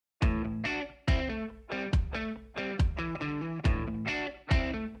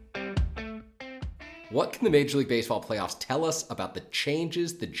What can the Major League Baseball playoffs tell us about the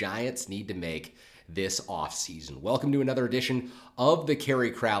changes the Giants need to make this offseason? Welcome to another edition of the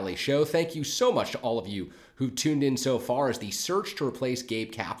Kerry Crowley Show. Thank you so much to all of you who tuned in so far as the search to replace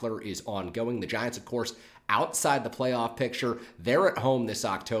Gabe Kapler is ongoing. The Giants, of course, outside the playoff picture. They're at home this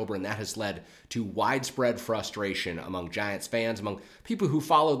October, and that has led to widespread frustration among Giants fans, among people who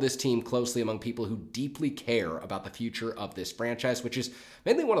follow this team closely, among people who deeply care about the future of this franchise, which is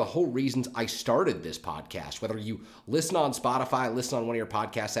mainly one of the whole reasons I started this podcast. Whether you listen on Spotify, listen on one of your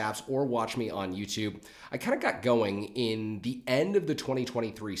podcast apps, or watch me on YouTube, I kind of got going in the end of the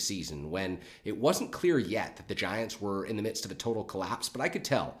 2023 season when it wasn't clear yet that the Giants were in the midst of a total collapse, but I could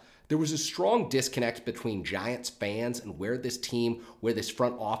tell there was a strong disconnect between Giants fans and where this team, where this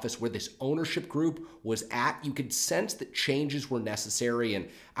front office, where this ownership group was at. You could sense that changes were necessary. And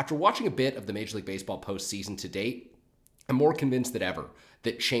after watching a bit of the Major League Baseball postseason to date, I'm more convinced than ever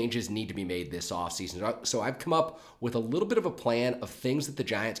that changes need to be made this offseason. So I've come up with a little bit of a plan of things that the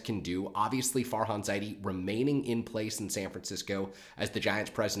Giants can do. Obviously, Farhan Zaidi remaining in place in San Francisco as the Giants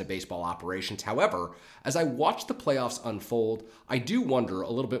president of baseball operations. However, as I watch the playoffs unfold, I do wonder a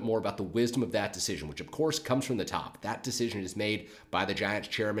little bit more about the wisdom of that decision, which of course comes from the top. That decision is made by the Giants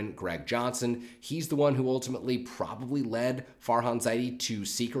chairman, Greg Johnson. He's the one who ultimately probably led Farhan Zaidi to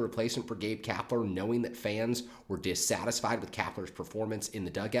seek a replacement for Gabe Kapler, knowing that fans were dissatisfied with Kapler's performance in the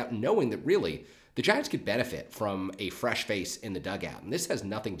dugout, knowing that really the Giants could benefit from a fresh face in the dugout. And this has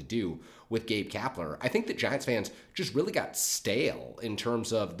nothing to do with Gabe Kapler. I think that Giants fans just really got stale in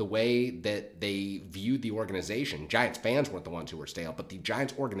terms of the way that they viewed the organization. Giants fans weren't the ones who were stale, but the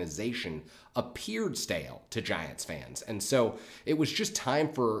Giants organization appeared stale to Giants fans. And so it was just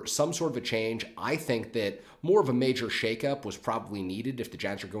time for some sort of a change. I think that more of a major shakeup was probably needed if the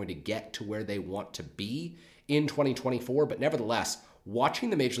Giants are going to get to where they want to be in 2024. But nevertheless, watching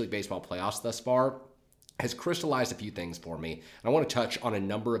the Major League Baseball playoffs thus far has crystallized a few things for me. And I want to touch on a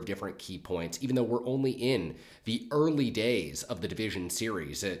number of different key points, even though we're only in the early days of the division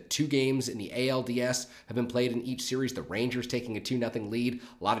series. 2 games in the ALDS have been played in each series. The Rangers taking a 2-0 lead.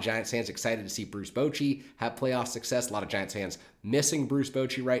 A lot of Giants fans excited to see Bruce Bochy have playoff success. A lot of Giants fans missing Bruce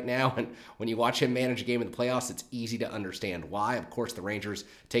Bochy right now. And when you watch him manage a game in the playoffs, it's easy to understand why. Of course, the Rangers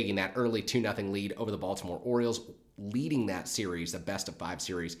taking that early 2-0 lead over the Baltimore Orioles, leading that series, the best-of-5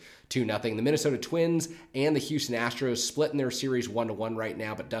 series, 2-0. The Minnesota Twins and the Houston Astros splitting their series 1-1 right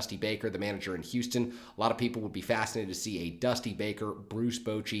now, but Dusty Baker, the manager in Houston, a lot of people would be fascinated to see a Dusty Baker, Bruce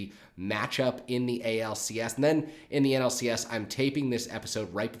Bochy matchup in the ALCS. And then in the NLCS, I'm taping this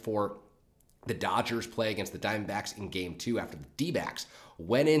episode right before the Dodgers play against the Diamondbacks in Game 2 after the D-backs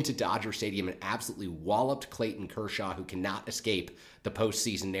went into Dodger Stadium and absolutely walloped Clayton Kershaw, who cannot escape the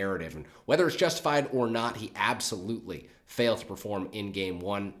postseason narrative. And whether it's justified or not, he absolutely failed to perform in Game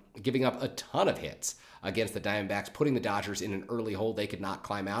 1, giving up a ton of hits against the Diamondbacks, putting the Dodgers in an early hole they could not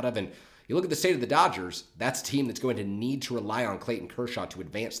climb out of. And you look at the state of the Dodgers, that's a team that's going to need to rely on Clayton Kershaw to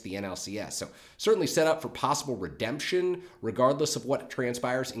advance to the NLCS. So certainly set up for possible redemption, regardless of what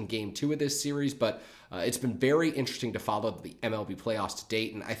transpires in Game 2 of this series. But it's been very interesting to follow the MLB playoffs to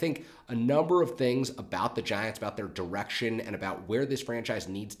date. And I think a number of things about the Giants, about their direction, and about where this franchise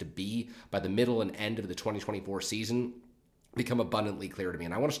needs to be by the middle and end of the 2024 season become abundantly clear to me.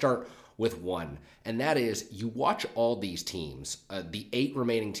 And I want to start with one, and that is you watch all these teams, the 8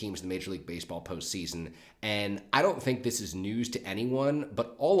 remaining teams in the Major League Baseball postseason, and I don't think this is news to anyone,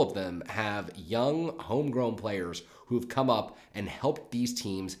 but all of them have young, homegrown players who have come up and helped these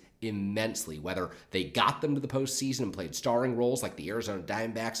teams immensely, whether they got them to the postseason and played starring roles like the Arizona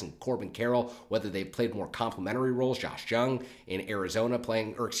Diamondbacks and Corbin Carroll, whether they played more complementary roles, Josh Jung in Arizona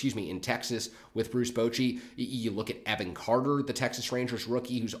in Texas with Bruce Bochy. You look at Evan Carter, the Texas Rangers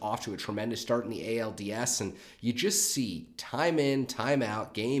rookie, who's off to a tremendous start in the ALDS, and you just see time in, time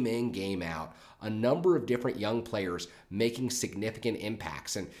out, game in, game out, a number of different young players making significant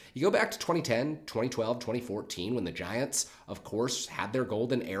impacts. And you go back to 2010, 2012, 2014, when the Giants, of course, had their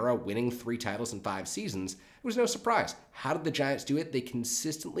golden era, winning 3 titles in 5 seasons. It was no surprise. How did the Giants do it? They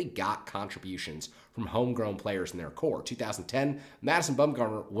consistently got contributions from homegrown players in their core. 2010, Madison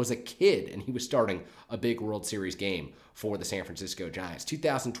Bumgarner was a kid, and he was starting a big World Series game for the San Francisco Giants.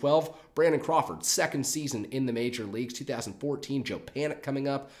 2012, Brandon Crawford, second season in the major leagues. 2014, Joe Panik coming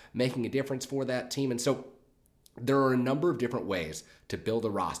up, making a difference for that team. And so there are a number of different ways to build a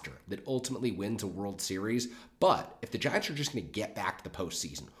roster that ultimately wins a World Series, but if the Giants are just going to get back to the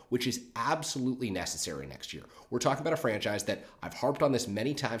postseason, which is absolutely necessary next year, we're talking about a franchise that I've harped on this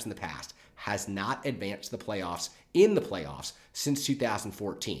many times in the past, has not advanced to the playoffs in the playoffs since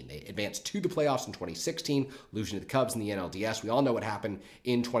 2014. They advanced to the playoffs in 2016, losing to the Cubs in the NLDS. We all know what happened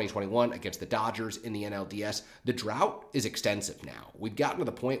in 2021 against the Dodgers in the NLDS. The drought is extensive now. We've gotten to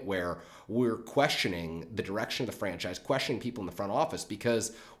the point where we're questioning the direction of the franchise, questioning people in the front office,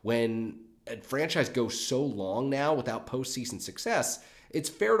 because when a franchise goes so long now without postseason success, it's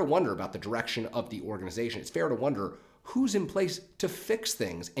fair to wonder about the direction of the organization. It's fair to wonder who's in place to fix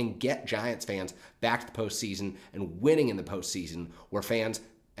things and get Giants fans back to the postseason and winning in the postseason, where fans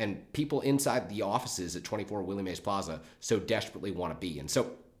and people inside the offices at 24 Willie Mays Plaza so desperately want to be. And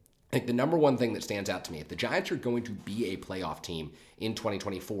so I think the number one thing that stands out to me, if the Giants are going to be a playoff team in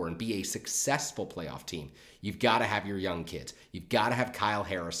 2024 and be a successful playoff team, you've got to have your young kids. You've got to have Kyle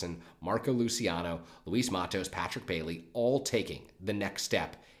Harrison, Marco Luciano, Luis Matos, Patrick Bailey, all taking the next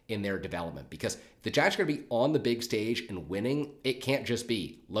step in their development. Because if the Giants are going to be on the big stage and winning, it can't just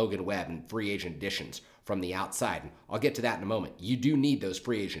be Logan Webb and free agent additions from the outside. And I'll get to that in a moment. You do need those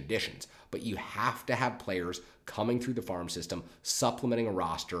free agent additions, but you have to have players coming through the farm system, supplementing a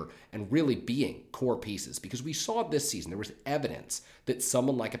roster, and really being core pieces. Because we saw this season, there was evidence that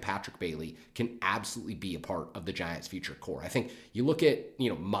someone like a Patrick Bailey can absolutely be a part of the Giants' future core. I think you look at,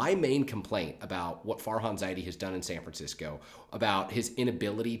 my main complaint about what Farhan Zaidi has done in San Francisco, about his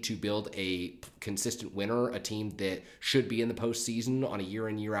inability to build a consistent winner, a team that should be in the postseason on a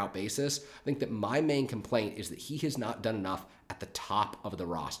year-in, year-out basis. I think that my main complaint is that he has not done enough at the top of the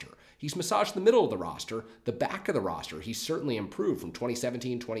roster. He's massaged the middle of the roster, the back of the roster. He's certainly improved from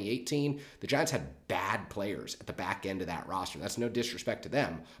 2017, 2018. The Giants had bad players at the back end of that roster. That's no disrespect to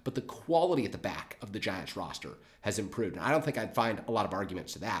them, but the quality at the back of the Giants roster has improved. And I don't think I'd find a lot of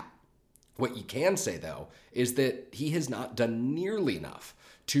arguments to that. What you can say, though, is that he has not done nearly enough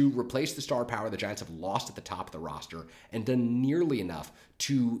to replace the star power the Giants have lost at the top of the roster, and done nearly enough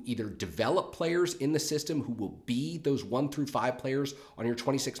to either develop players in the system who will be those 1 through 5 players on your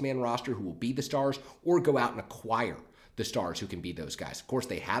 26-man roster who will be the stars, or go out and acquire the stars who can be those guys. Of course,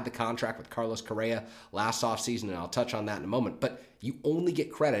 they had the contract with Carlos Correa last offseason, and I'll touch on that in a moment, but you only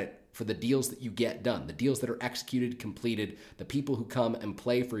get credit for the deals that you get done, the deals that are executed, completed, the people who come and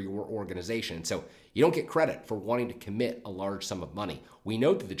play for your organization. So you don't get credit for wanting to commit a large sum of money. We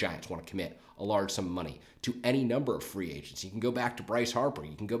know that the Giants want to commit a large sum of money to any number of free agents. You can go back to Bryce Harper.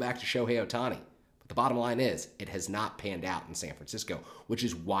 You can go back to Shohei Ohtani. But the bottom line is, it has not panned out in San Francisco, which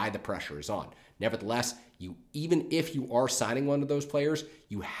is why the pressure is on. Nevertheless, even if you are signing one of those players,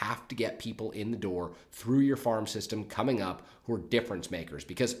 you have to get people in the door through your farm system coming up who are difference makers.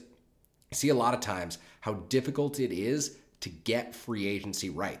 Because I see a lot of times how difficult it is to get free agency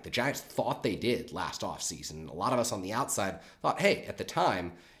right. The Giants thought they did last offseason. A lot of us on the outside thought, hey, at the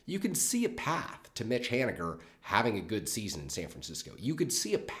time, you could see a path to Mitch Haniger having a good season in San Francisco. You could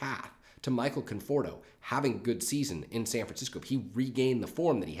see a path to Michael Conforto having a good season in San Francisco if he regained the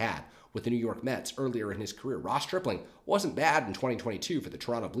form that he had with the New York Mets earlier in his career. Ross Stripling wasn't bad in 2022 for the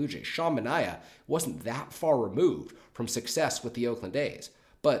Toronto Blue Jays. Sean Manaea wasn't that far removed from success with the Oakland A's.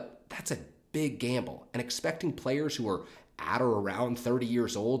 But that's a big gamble. And expecting players who are at or around 30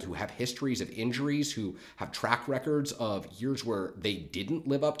 years old, who have histories of injuries, who have track records of years where they didn't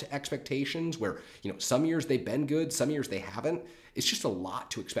live up to expectations, where, some years they've been good, some years they haven't. It's just a lot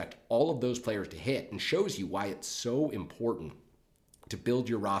to expect all of those players to hit, and shows you why it's so important to build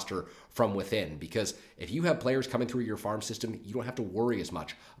your roster from within. Because if you have players coming through your farm system, you don't have to worry as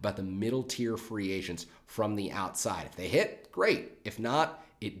much about the middle tier free agents from the outside. If they hit, great. If not,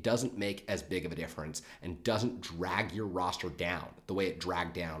 it doesn't make as big of a difference and doesn't drag your roster down the way it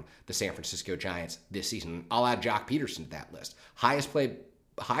dragged down the San Francisco Giants this season. I'll add Jock Peterson to that list. Highest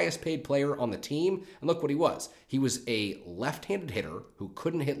paid player on the team, and look what he was. He was a left-handed hitter who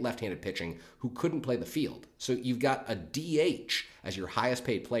couldn't hit left-handed pitching, who couldn't play the field. So you've got a DH as your highest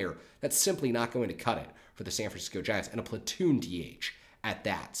paid player. That's simply not going to cut it for the San Francisco Giants, and a platoon DH at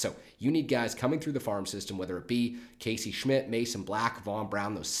that. So you need guys coming through the farm system, whether it be Casey Schmidt, Mason Black, Vaughn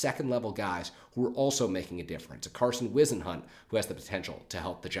Brown, those second-level guys who are also making a difference. A Carson Wisenhunt who has the potential to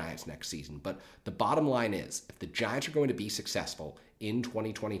help the Giants next season. But the bottom line is, if the Giants are going to be successful in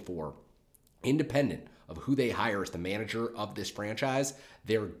 2024, independent of who they hire as the manager of this franchise,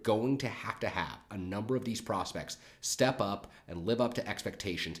 they're going to have a number of these prospects step up and live up to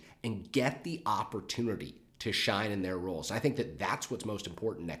expectations and get the opportunity to shine in their roles. I think that that's what's most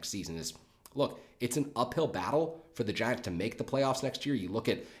important next season is, look, it's an uphill battle for the Giants to make the playoffs next year. You look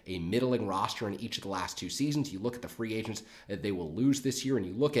at a middling roster in each of the last 2 seasons. You look at the free agents that they will lose this year, and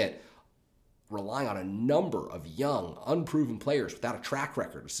you look at relying on a number of young, unproven players without a track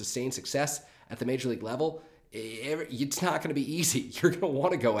record of sustained success at the major league level. it's not going to be easy. You're going to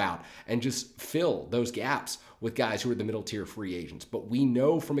want to go out and just fill those gaps with guys who are the middle tier free agents. But we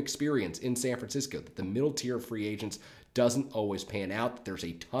know from experience in San Francisco that the middle tier free agents doesn't always pan out, that there's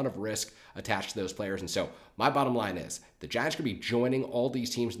a ton of risk attached to those players. And so my bottom line is the Giants are going to be joining all these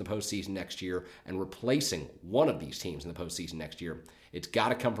teams in the postseason next year and replacing one of these teams in the postseason next year. It's got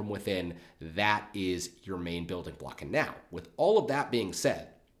to come from within. That is your main building block. And now, with all of that being said,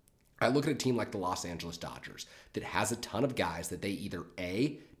 I look at a team like the Los Angeles Dodgers that has a ton of guys that they either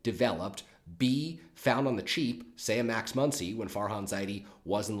A, developed, B, found on the cheap, say a Max Muncy when Farhan Zaidi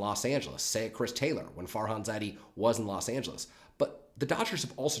was in Los Angeles, say a Chris Taylor when Farhan Zaidi was in Los Angeles. But the Dodgers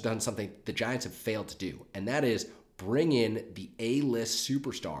have also done something the Giants have failed to do, and that is bring in the A-list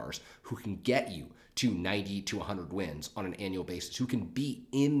superstars who can get you to 90 to 100 wins on an annual basis, who can be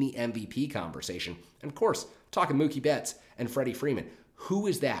in the MVP conversation. And of course, talking Mookie Betts and Freddie Freeman. Who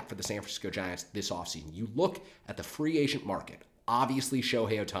is that for the San Francisco Giants this offseason? You look at the free agent market. Obviously,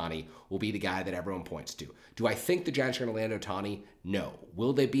 Shohei Ohtani will be the guy that everyone points to. Do I think the Giants are going to land Ohtani? No.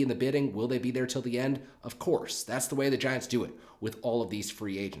 Will they be in the bidding? Will they be there till the end? Of course. That's the way the Giants do it with all of these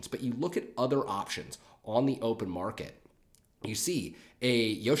free agents. But you look at other options on the open market. You see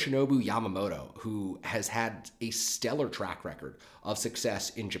a Yoshinobu Yamamoto who has had a stellar track record of success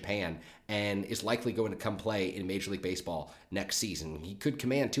in Japan and is likely going to come play in Major League Baseball next season. He could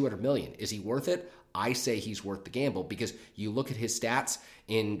command $200 million. Is he worth it? I say he's worth the gamble because you look at his stats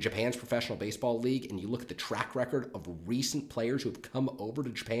in Japan's Professional Baseball League and you look at the track record of recent players who have come over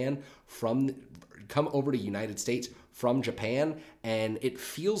to United States from Japan, and it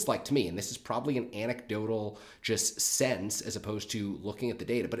feels like to me, and this is probably an anecdotal just sense as opposed to looking at the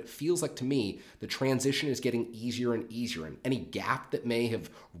data, but it feels like to me the transition is getting easier and easier, and any gap that may have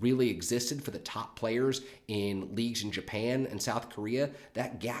really existed for the top players in leagues in Japan and South Korea,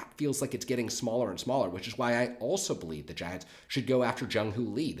 that gap feels like it's getting smaller and smaller, which is why I also believe the Giants should go after Jung-Hoo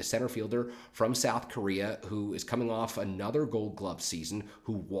Lee, the center fielder from South Korea who is coming off another Gold Glove season,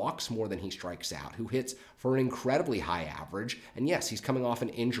 who walks more than he strikes out, who hits for an incredibly high average. And yes, he's coming off an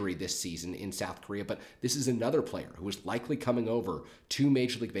injury this season in South Korea, but this is another player who is likely coming over to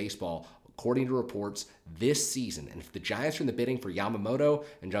Major League Baseball, according to reports, this season. And if the Giants are in the bidding for Yamamoto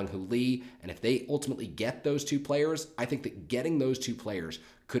and Jung-Hoo Lee, and if they ultimately get those two players, I think that getting those two players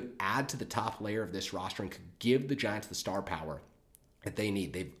could add to the top layer of this roster and could give the Giants the star power that they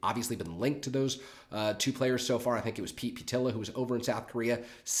need. They've obviously been linked to those two players so far. I think it was Pete Pitilla, who was over in South Korea,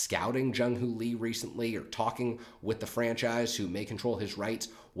 scouting Jung-Hoo Lee recently or talking with the franchise who may control his rights.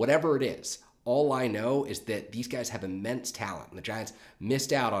 Whatever it is, all I know is that these guys have immense talent, and the Giants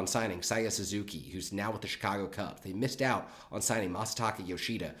missed out on signing Seiya Suzuki, who's now with the Chicago Cubs. They missed out on signing Masataka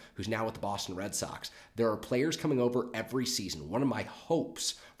Yoshida, who's now with the Boston Red Sox. There are players coming over every season. One of my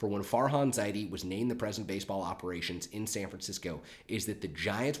hopes for when Farhan Zaidi was named the president of baseball operations in San Francisco is that the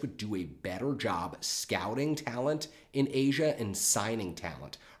Giants would do a better job scouting talent in Asia and signing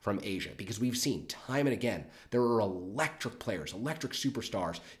talent from Asia, because we've seen time and again there are electric players, electric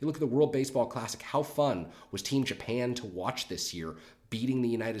superstars. You look at the World Baseball Classic, how fun was Team Japan to watch this year, beating the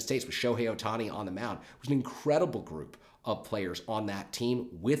United States with Shohei Ohtani on the mound. It was an incredible group of players on that team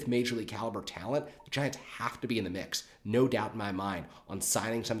with major league caliber talent. The Giants have to be in the mix, no doubt in my mind, on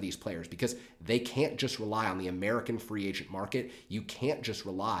signing some of these players, because they can't just rely on the American free agent market. You can't just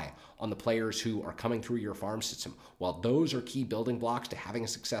rely on the players who are coming through your farm system. While those are key building blocks to having a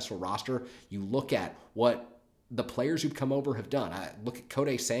successful roster, you look at what the players who've come over have done. I look at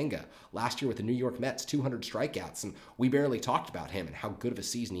Kodai Senga last year with the New York Mets, 200 strikeouts, and we barely talked about him and how good of a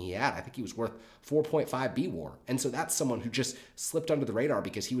season he had. I think he was worth 4.5 B-WAR. And so that's someone who just slipped under the radar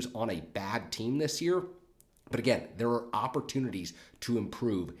because he was on a bad team this year. But again, there are opportunities to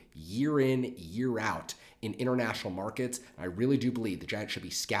improve year in, year out in international markets. I really do believe the Giants should be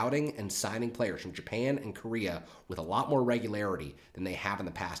scouting and signing players from Japan and Korea with a lot more regularity than they have in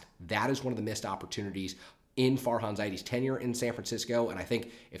the past. That is one of the missed opportunities in Farhan Zaidi's tenure in San Francisco. And I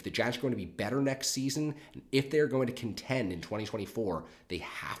think if the Giants are going to be better next season, and if they're going to contend in 2024, they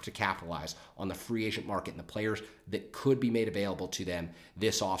have to capitalize on the free agent market and the players that could be made available to them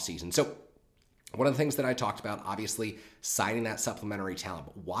this offseason. So one of the things that I talked about, obviously, signing that supplementary talent.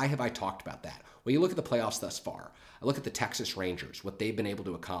 But why have I talked about that? Well, you look at the playoffs thus far. I look at the Texas Rangers, what they've been able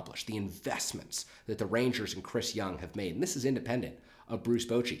to accomplish, the investments that the Rangers and Chris Young have made. And this is independent of Bruce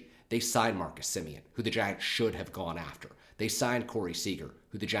Bochy. They signed Marcus Semien, who the Giants should have gone after. They signed Corey Seager,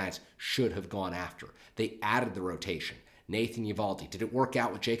 who the Giants should have gone after. They added the rotation. Nathan Eovaldi. Did it work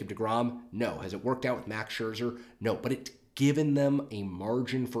out with Jacob deGrom? No. Has it worked out with Max Scherzer? No. But it's given them a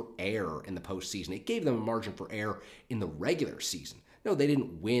margin for error in the postseason. It gave them a margin for error in the regular season. No, they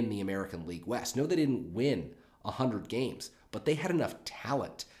didn't win the American League West. No, they didn't win 100 games, but they had enough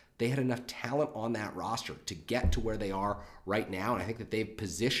talent. They had enough talent on that roster to get to where they are right now, and I think that they've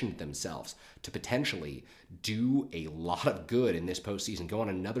positioned themselves to potentially do a lot of good in this postseason, go on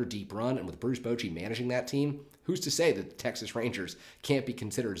another deep run, and with Bruce Bochy managing that team, who's to say that the Texas Rangers can't be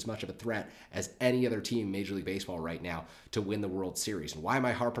considered as much of a threat as any other team in Major League Baseball right now to win the World Series? And why am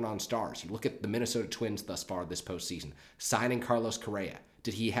I harping on stars? You look at the Minnesota Twins thus far this postseason, signing Carlos Correa.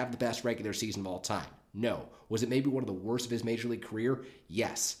 Did he have the best regular season of all time? No. Was it maybe one of the worst of his Major League career?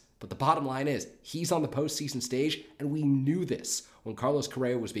 Yes. But the bottom line is, he's on the postseason stage, and we knew this when Carlos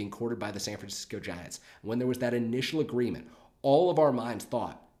Correa was being courted by the San Francisco Giants. When there was that initial agreement, all of our minds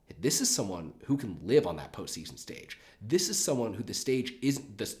thought, this is someone who can live on that postseason stage. This is someone who the stage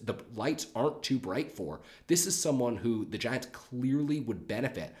isn't, the lights aren't too bright for. This is someone who the Giants clearly would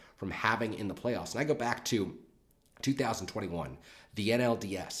benefit from having in the playoffs. And I go back to 2021, the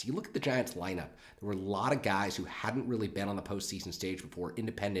NLDS. You look at the Giants lineup, there were a lot of guys who hadn't really been on the postseason stage before,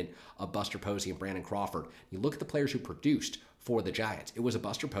 independent of Buster Posey and Brandon Crawford. You look at the players who produced for the Giants. It was a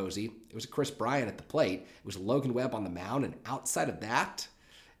Buster Posey, it was a Chris Bryant at the plate, it was a Logan Webb on the mound, and outside of that,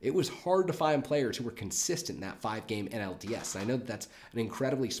 it was hard to find players who were consistent in that 5-game NLDS. And I know that that's an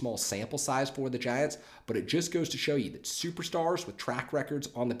incredibly small sample size for the Giants, but it just goes to show you that superstars with track records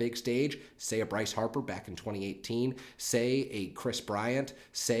on the big stage, say a Bryce Harper back in 2018, say a Chris Bryant,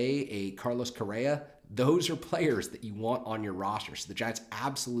 say a Carlos Correa, those are players that you want on your roster. So the Giants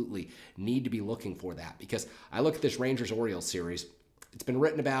absolutely need to be looking for that, because I look at this Rangers-Orioles series. It's been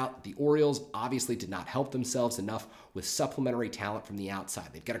written about the Orioles obviously did not help themselves enough with supplementary talent from the outside.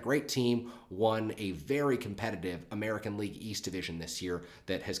 They've got a great team, won a very competitive American League East division this year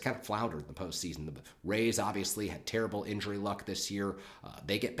that has kind of floundered in the postseason. The Rays obviously had terrible injury luck this year.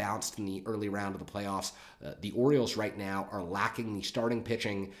 They get bounced in the early round of the playoffs. The Orioles right now are lacking the starting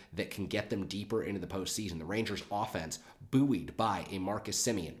pitching that can get them deeper into the postseason. The Rangers offense, buoyed by a Marcus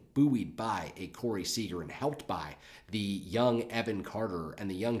Semien, buoyed by a Corey Seager, and helped by the young Evan Carter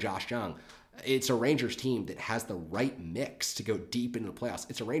and the young Josh Jung. It's a Rangers team that has the right mix to go deep into the playoffs.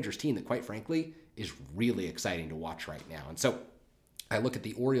 It's a Rangers team that, quite frankly, is really exciting to watch right now. And so I look at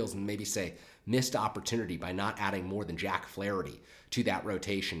the Orioles and maybe say missed opportunity by not adding more than Jack Flaherty to that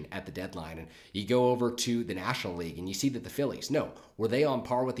rotation at the deadline. And you go over to the National League and you see that the Phillies, no, were they on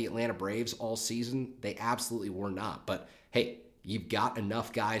par with the Atlanta Braves all season? They absolutely were not. But hey, you've got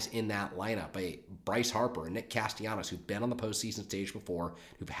enough guys in that lineup, Bryce Harper and Nick Castellanos, who've been on the postseason stage before,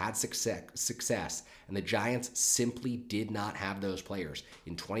 who've had success, and the Giants simply did not have those players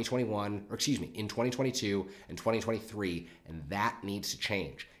in 2022 and 2023, and that needs to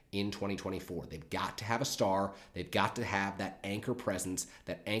change in 2024. They've got to have a star. They've got to have that anchor presence,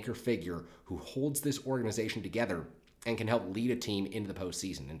 that anchor figure who holds this organization together and can help lead a team into the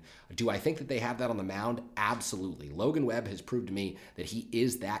postseason. And do I think that they have that on the mound? Absolutely. Logan Webb has proved to me that he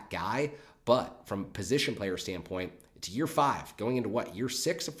is that guy, but from a position player standpoint, it's year 5, going into what, year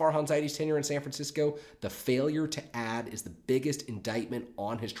 6 of Farhan Zaidi's tenure in San Francisco? The failure to add is the biggest indictment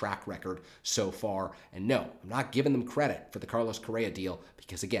on his track record so far. And no, I'm not giving them credit for the Carlos Correa deal,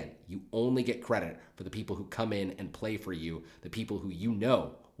 because again, you only get credit for the people who come in and play for you, the people who you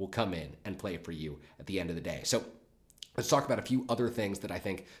know will come in and play for you at the end of the day. So let's talk about a few other things that I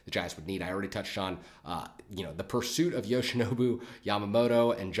think the Giants would need. I already touched on, the pursuit of Yoshinobu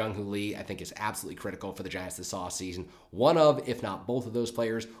Yamamoto and Jung-Hoo Lee, I think is absolutely critical for the Giants this offseason. One of, if not both of those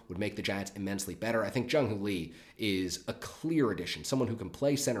players, would make the Giants immensely better. I think Jung-Hoo Lee is a clear addition, someone who can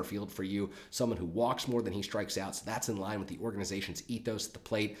play center field for you, someone who walks more than he strikes out, so that's in line with the organization's ethos at the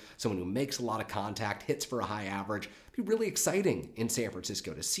plate, someone who makes a lot of contact, hits for a high average. It'd be really exciting in San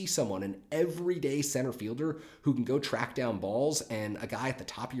Francisco to see someone, an everyday center fielder who can go track down balls, and a guy at the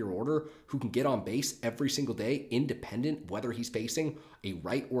top of your order who can get on base every single day, independent whether he's facing a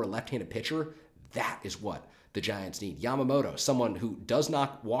right or a left-handed pitcher. That is what the Giants need. Yamamoto, someone who does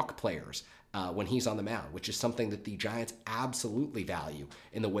not walk players when he's on the mound, which is something that the Giants absolutely value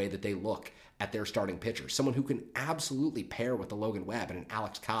in the way that they look at their starting pitchers. Someone who can absolutely pair with the Logan Webb and an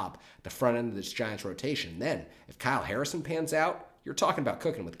Alex Cobb at the front end of this Giants rotation. Then, if Kyle Harrison pans out, you're talking about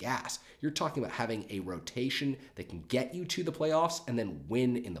cooking with gas. You're talking about having a rotation that can get you to the playoffs and then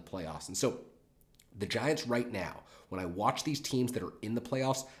win in the playoffs. And so the Giants right now, when I watch these teams that are in the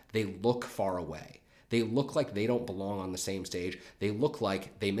playoffs, they look far away. They look like they don't belong on the same stage. They look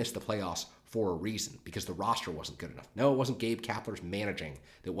like they missed the playoffs for a reason, because the roster wasn't good enough. No, it wasn't Gabe Kapler's managing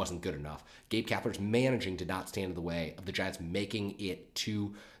that wasn't good enough. Gabe Kapler's managing did not stand in the way of the Giants making it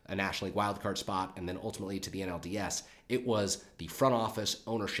to a National League wildcard spot and then ultimately to the NLDS. It was the front office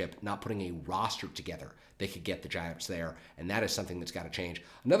ownership not putting a roster together they could get the Giants there, and that is something that's got to change.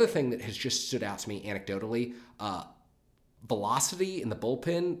 Another thing that has just stood out to me anecdotally, velocity in the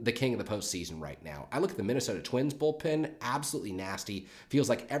bullpen, the king of the postseason right now. I look at the Minnesota Twins bullpen, absolutely nasty. Feels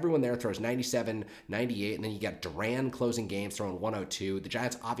like everyone there throws 97, 98, and then you got Duran closing games throwing 102. The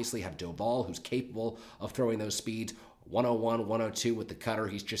Giants obviously have Doval, who's capable of throwing those speeds. 101, 102 with the cutter.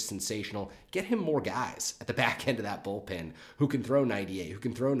 He's just sensational. Get him more guys at the back end of that bullpen who can throw 98, who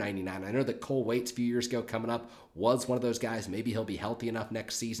can throw 99. I know that Cole Waits a few years ago coming up was one of those guys. Maybe he'll be healthy enough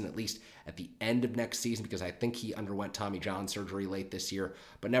next season, at least at the end of next season, because I think he underwent Tommy John surgery late this year.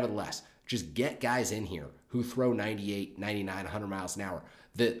 But nevertheless, just get guys in here who throw 98, 99, 100 miles an hour.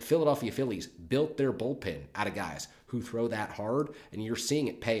 The Philadelphia Phillies built their bullpen out of guys who throw that hard, and you're seeing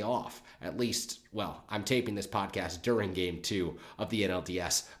it pay off. At least, well, I'm taping this podcast during Game 2 of the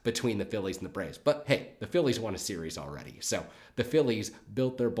NLDS between the Phillies and the Braves. But hey, the Phillies won a series already. So the Phillies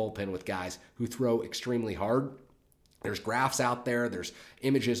built their bullpen with guys who throw extremely hard. There's graphs out there, there's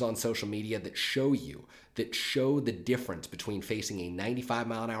images on social media that show the difference between facing a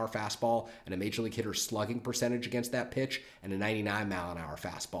 95-mile-an-hour fastball and a major league hitter's slugging percentage against that pitch and a 99-mile-an-hour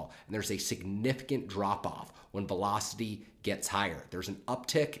fastball. And there's a significant drop-off when velocity gets higher. There's an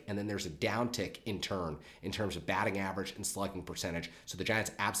uptick and then there's a downtick in turn in terms of batting average and slugging percentage. So the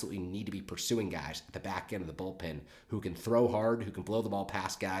Giants absolutely need to be pursuing guys at the back end of the bullpen who can throw hard, who can blow the ball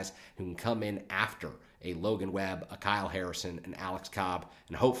past guys, who can come in after a Logan Webb, a Kyle Harrison, an Alex Cobb,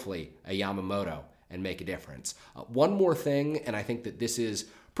 and hopefully a Yamamoto and make a difference. One more thing, and I think that this is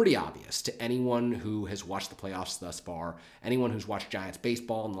pretty obvious to anyone who has watched the playoffs thus far, anyone who's watched Giants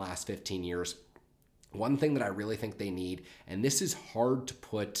baseball in the last 15 years, one thing that I really think they need, and this is hard to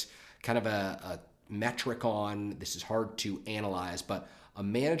put kind of a metric on, this is hard to analyze, but a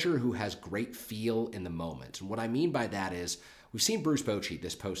manager who has great feel in the moment. And what I mean by that is, we've seen Bruce Bochy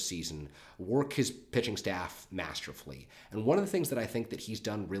this postseason work his pitching staff masterfully. And one of the things that I think that he's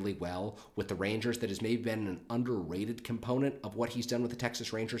done really well with the Rangers that has maybe been an underrated component of what he's done with the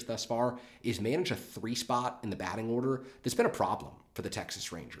Texas Rangers thus far is manage a 3-spot in the batting order that's been a problem for the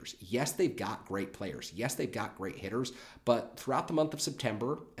Texas Rangers. Yes, they've got great players. Yes, they've got great hitters. But throughout the month of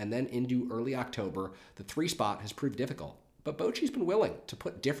September and then into early October, the 3-spot has proved difficult. But Bochy's been willing to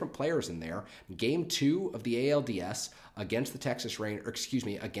put different players in there. Game 2 of the ALDS against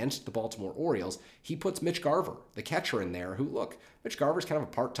the against the Baltimore Orioles, he puts Mitch Garver, the catcher, in there, who, look, Mitch Garver's kind of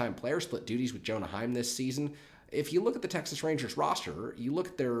a part-time player, split duties with Jonah Heim this season. If you look at the Texas Rangers roster, you look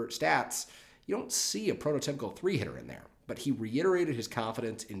at their stats, you don't see a prototypical 3-hitter in there. But he reiterated his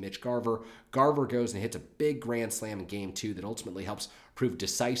confidence in Mitch Garver. Garver goes and hits a big grand slam in Game 2 that ultimately helps prove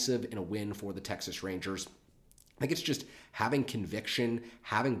decisive in a win for the Texas Rangers. I think it's just having conviction,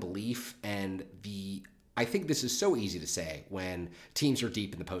 having belief, and I think this is so easy to say when teams are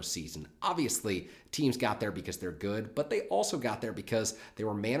deep in the postseason. Obviously, teams got there because they're good, but they also got there because they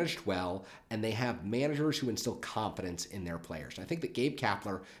were managed well, and they have managers who instill confidence in their players. And I think that Gabe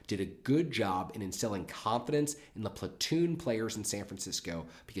Kapler did a good job in instilling confidence in the platoon players in San Francisco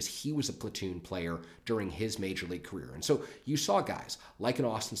because he was a platoon player during his major league career. And so you saw guys like an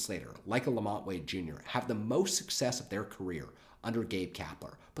Austin Slater, like a Lamont Wade Jr. have the most success of their career under Gabe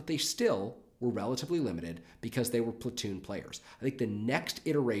Kapler, but they still were relatively limited because they were platoon players. I think the next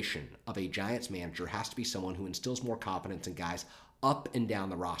iteration of a Giants manager has to be someone who instills more confidence in guys up and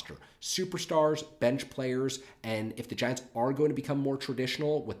down the roster. Superstars, bench players, and if the Giants are going to become more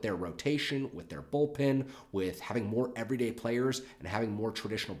traditional with their rotation, with their bullpen, with having more everyday players and having more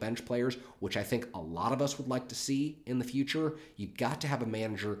traditional bench players, which I think a lot of us would like to see in the future, you've got to have a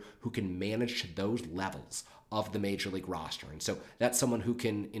manager who can manage to those levels of the major league roster. And so that's someone who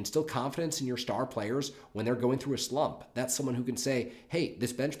can instill confidence in your star players when they're going through a slump. That's someone who can say, hey,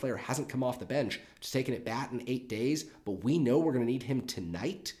 this bench player hasn't come off the bench to take an at bat in 8 days, but we know we're going to need him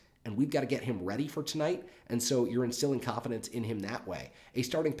tonight, and we've got to get him ready for tonight. And so you're instilling confidence in him that way. A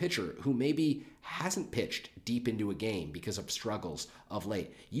starting pitcher who maybe hasn't pitched deep into a game because of struggles of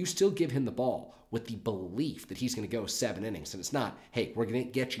late, you still give him the ball with the belief that he's going to go 7 innings. And it's not, hey, we're going to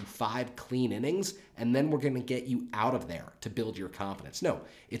get you 5 clean innings, and then we're going to get you out of there to build your confidence. No,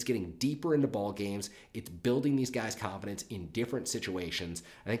 it's getting deeper into ball games. It's building these guys' confidence in different situations.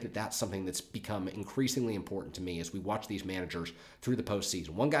 I think that that's something that's become increasingly important to me as we watch these managers through the postseason.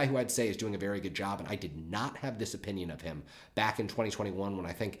 One guy who I'd say is doing a very good job, and I did not have this opinion of him back in 2021 when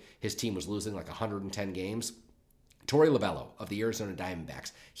I think his team was losing like 110 games, Torey Lovullo of the Arizona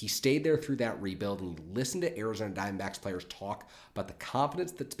Diamondbacks. He stayed there through that rebuild, and you listen to Arizona Diamondbacks players talk about the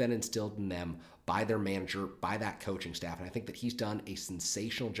confidence that's been instilled in them by their manager, by that coaching staff. And I think that he's done a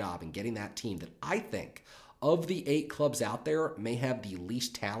sensational job in getting that team that I think of the 8 clubs out there, may have the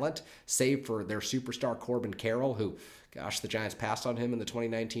least talent, save for their superstar Corbin Carroll, who, gosh, the Giants passed on him in the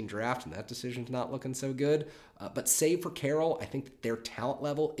 2019 draft, and that decision's not looking so good. But save for Carroll, I think that their talent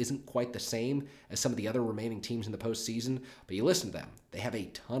level isn't quite the same as some of the other remaining teams in the postseason. But you listen to them. They have a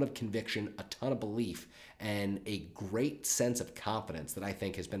ton of conviction, a ton of belief, and a great sense of confidence that I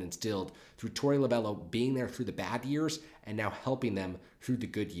think has been instilled through Torey Lovullo being there through the bad years and now helping them through the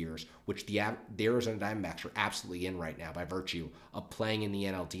good years, which the Arizona Diamondbacks are absolutely in right now by virtue of playing in the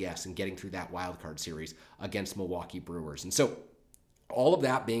NLDS and getting through that wildcard series against Milwaukee Brewers. And so all of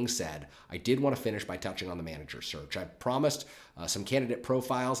that being said, I did want to finish by touching on the manager search. I promised some candidate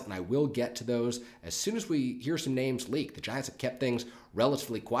profiles, and I will get to those as soon as we hear some names leak. The Giants have kept things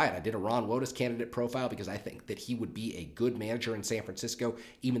relatively quiet. I did a Ron Wotus candidate profile because I think that he would be a good manager in San Francisco,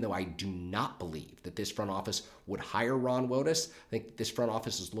 even though I do not believe that this front office would hire Ron Wotus. I think that this front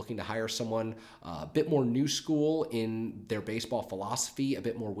office is looking to hire someone a bit more new school in their baseball philosophy, a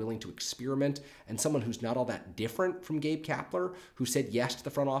bit more willing to experiment, and someone who's not all that different from Gabe Kapler, who said yes to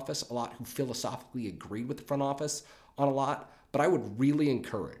the front office a lot, who philosophically agreed with the front office on a lot. But I would really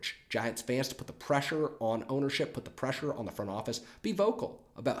encourage Giants fans to put the pressure on ownership, put the pressure on the front office, be vocal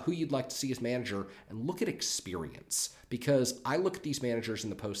about who you'd like to see as manager, and look at experience. Because I look at these managers in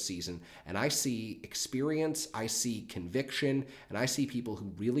the postseason, and I see experience, I see conviction, and I see people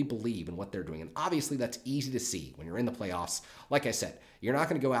who really believe in what they're doing. And obviously that's easy to see when you're in the playoffs. Like I said, you're not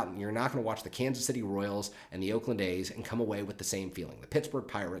going to go out and you're not going to watch the Kansas City Royals and the Oakland A's and come away with the same feeling, the Pittsburgh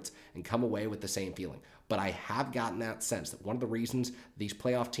Pirates, and come away with the same feeling. But I have gotten that sense that one of the reasons these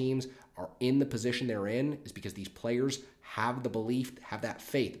playoff teams are in the position they're in is because these players have the belief, have that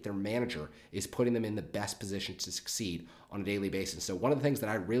faith that their manager is putting them in the best position to succeed on a daily basis. So one of the things that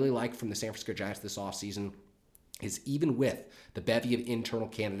I really like from the San Francisco Giants this offseason is even with the bevy of internal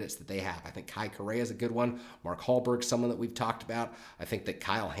candidates that they have. I think Kai Correa is a good one. Mark Hallberg, someone that we've talked about. I think that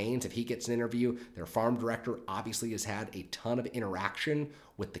Kyle Haynes, if he gets an interview, their farm director obviously has had a ton of interaction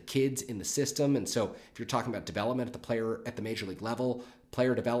with the kids in the system. And so if you're talking about development at the major league level,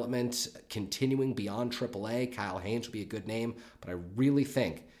 player development continuing beyond AAA, Kyle Haynes would be a good name. But I really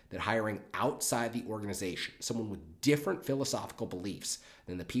think that hiring outside the organization, someone with different philosophical beliefs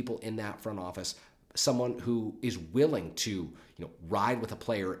than the people in that front office, someone who is willing to, ride with a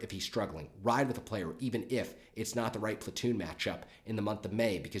player if he's struggling, ride with a player even if it's not the right platoon matchup in the month of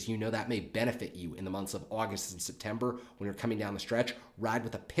May, because that may benefit you in the months of August and September when you're coming down the stretch. Ride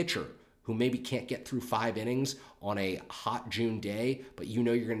with a pitcher who maybe can't get through 5 innings on a hot June day, but you're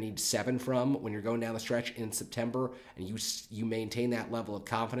going to need 7 from when you're going down the stretch in September, and you maintain that level of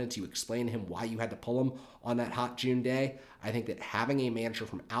confidence. You explain to him why you had to pull him on that hot June day. I think that having a manager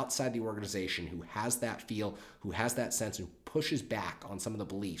from outside the organization who has that feel, who has that sense, who pushes back on some of the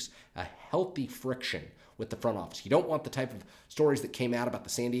beliefs, a healthy friction with the front office. You don't want the type of stories that came out about the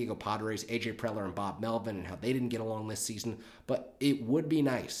San Diego Padres, AJ Preller and Bob Melvin, and how they didn't get along this season, but it would be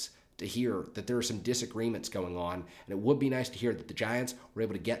nice to hear that there are some disagreements going on, and it would be nice to hear that the Giants were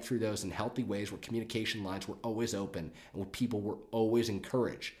able to get through those in healthy ways where communication lines were always open and where people were always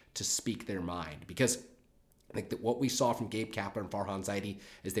encouraged to speak their mind. Because I think that what we saw from Gabe Kapler and Farhan Zaidi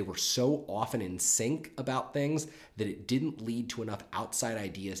is they were so often in sync about things that it didn't lead to enough outside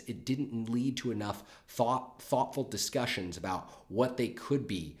ideas. It didn't lead to enough thoughtful discussions about what they could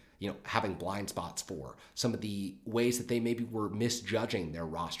be having blind spots for, some of the ways that they maybe were misjudging their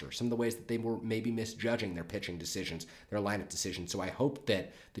roster, some of the ways that they were maybe misjudging their pitching decisions, their lineup decisions. So I hope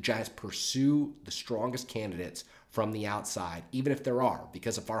that the Giants pursue the strongest candidates from the outside, even if there are,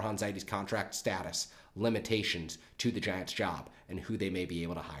 because of Farhan Zaidi's contract status, limitations to the Giants' job and who they may be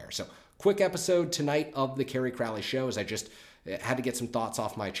able to hire. So quick episode tonight of the Kerry Crowley Show, as I just had to get some thoughts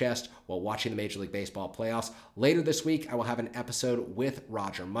off my chest while watching the Major League Baseball playoffs. Later this week, I will have an episode with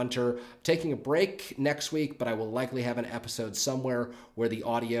Roger Munter. I'm taking a break next week, but I will likely have an episode somewhere where the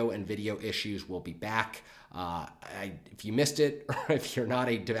audio and video issues will be back. If you missed it, or if you're not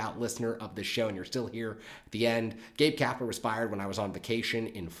a devout listener of the show and you're still here at the end, Gabe Kapler was fired when I was on vacation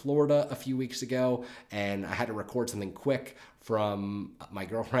in Florida a few weeks ago, and I had to record something quick from my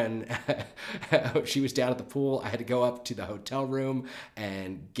girlfriend. She was down at the pool. I had to go up to the hotel room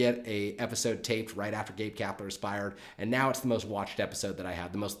and get a episode taped right after Gabe Kapler was fired, and now it's the most watched episode that I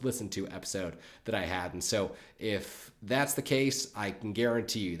had, the most listened to episode that I had. And so if that's the case, I can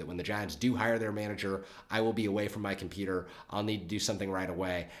guarantee you that when the Giants do hire their manager, I will be away from my computer. I'll need to do something right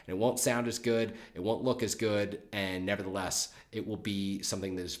away, and it won't sound as good, it won't look as good, and nevertheless, it will be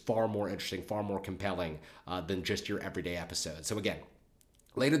something that is far more interesting, far more compelling than just your everyday episode. So again,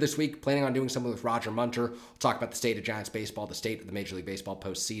 Later this week, planning on doing something with Roger Munter. We'll talk about the state of Giants baseball, the state of the Major League Baseball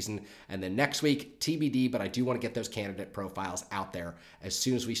postseason. And then next week, TBD, but I do want to get those candidate profiles out there as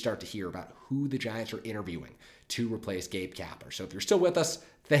soon as we start to hear about who the Giants are interviewing to replace Gabe Kapler. So if you're still with us,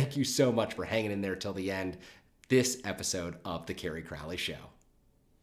 thank you so much for hanging in there till the end. This episode of The Kerry Crowley Show.